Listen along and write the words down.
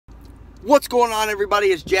What's going on, everybody?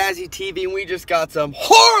 It's Jazzy TV, and we just got some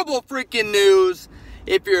horrible freaking news.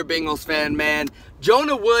 If you're a Bengals fan, man,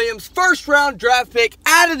 Jonah Williams, first-round draft pick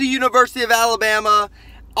out of the University of Alabama.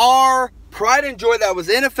 Our pride and joy that was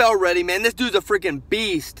NFL ready, man. This dude's a freaking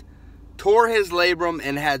beast. Tore his labrum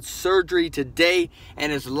and had surgery today,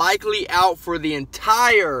 and is likely out for the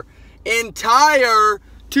entire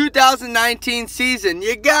 2019 season.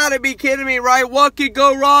 You gotta be kidding me, right? What could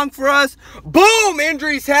go wrong for us? Boom!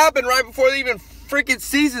 Injuries happen right before the even freaking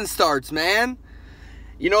season starts, man.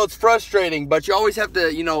 You know, it's frustrating, but you always have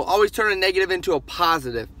to, always turn a negative into a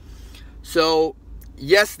positive. So,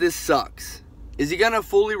 yes, this sucks. Is he gonna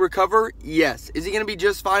fully recover? Yes. Is he gonna be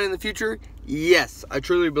just fine in the future? Yes, I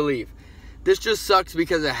truly believe. This just sucks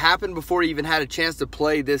because it happened before he even had a chance to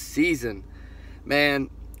play this season. Man,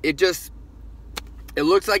 it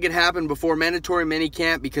looks like it happened before mandatory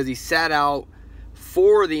minicamp because he sat out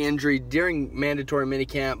for the injury during mandatory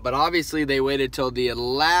minicamp. But obviously they waited till the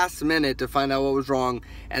last minute to find out what was wrong,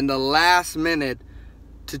 and the last minute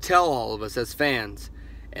to tell all of us as fans.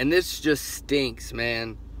 And this just stinks,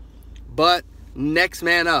 man. But next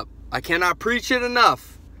man up. I cannot preach it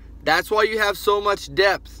enough. That's why you have so much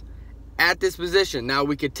depth at this position. Now,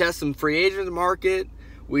 we could test some free agent market.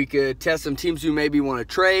 We could test some teams who maybe want to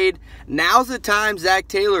trade. Now's the time, Zach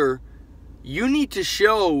Taylor. You need to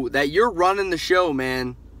show that you're running the show,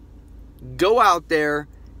 man. Go out there,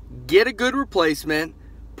 get a good replacement,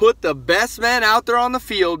 put the best man out there on the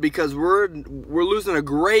field, because we're losing a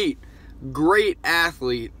great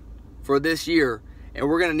athlete for this year, and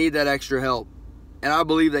we're going to need that extra help. And I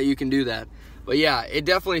believe that you can do that. But yeah, it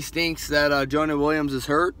definitely stinks that Jonah Williams is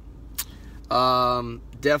hurt.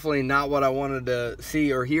 Definitely not what I wanted to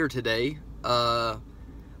see or hear today.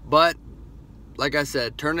 But like I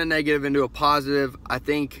said, turn a negative into a positive. I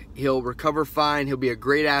think he'll recover fine. He'll be a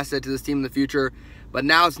great asset to this team in the future. But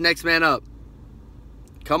now it's next man up.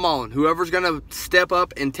 Come on. Whoever's going to step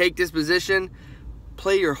up and take this position,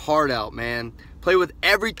 play your heart out, man. Play with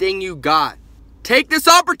everything you got. Take this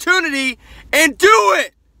opportunity and do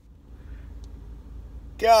it.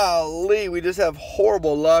 Golly, we just have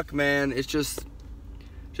horrible luck, man. It's just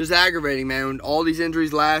aggravating, man. All these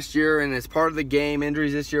injuries last year, and it's part of the game,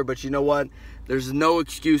 injuries this year. But you know what? There's no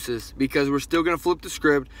excuses, because we're still going to flip the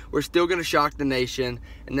script. We're still going to shock the nation,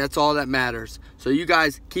 and that's all that matters. So you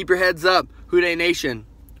guys, keep your heads up. Who Dey Nation.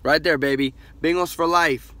 Right there, baby. Bengals for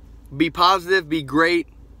life. Be positive. Be great.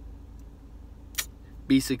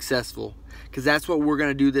 Be successful, because that's what we're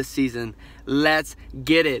going to do this season. Let's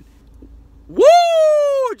get it. Woo!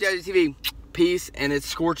 Jazzy TV, peace. And it's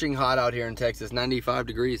scorching hot out here in Texas, 95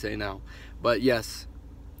 degrees now. But yes,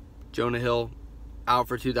 Jonah Hill out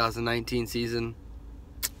for 2019 season.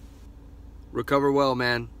 Recover well,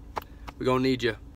 man. We're gonna need you.